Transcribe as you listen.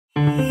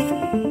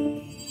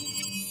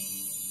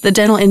The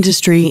dental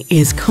industry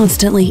is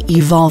constantly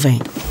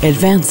evolving,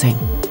 advancing,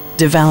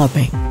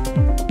 developing.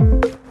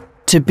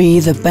 To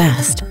be the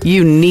best,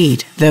 you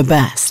need the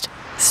best.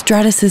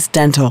 Stratasys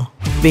Dental,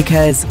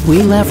 because we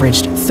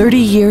leveraged 30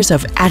 years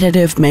of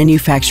additive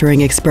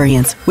manufacturing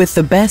experience with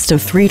the best of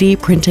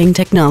 3D printing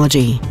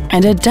technology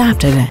and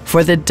adapted it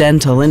for the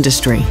dental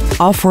industry,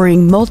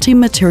 offering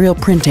multi-material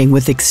printing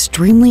with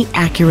extremely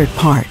accurate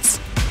parts.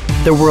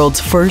 The world's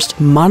first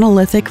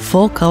monolithic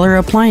full-color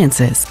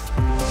appliances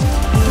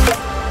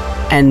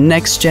and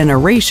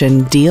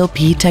next-generation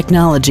DLP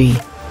technology,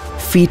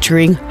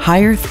 featuring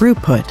higher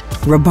throughput,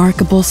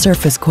 remarkable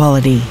surface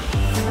quality.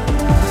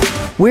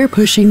 We're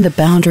pushing the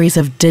boundaries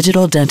of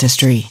digital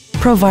dentistry,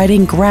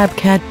 providing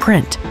GrabCAD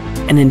Print,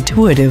 an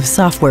intuitive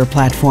software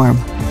platform,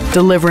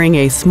 delivering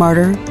a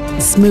smarter,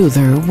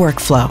 smoother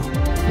workflow.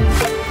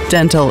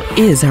 Dental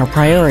is our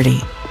priority.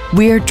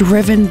 We are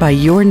driven by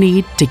your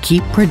need to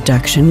keep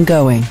production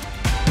going.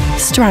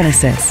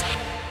 Stratasys,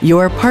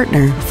 your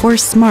partner for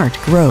smart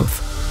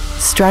growth.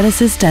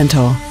 Stratasys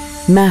Dental,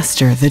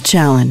 master the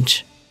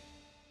challenge.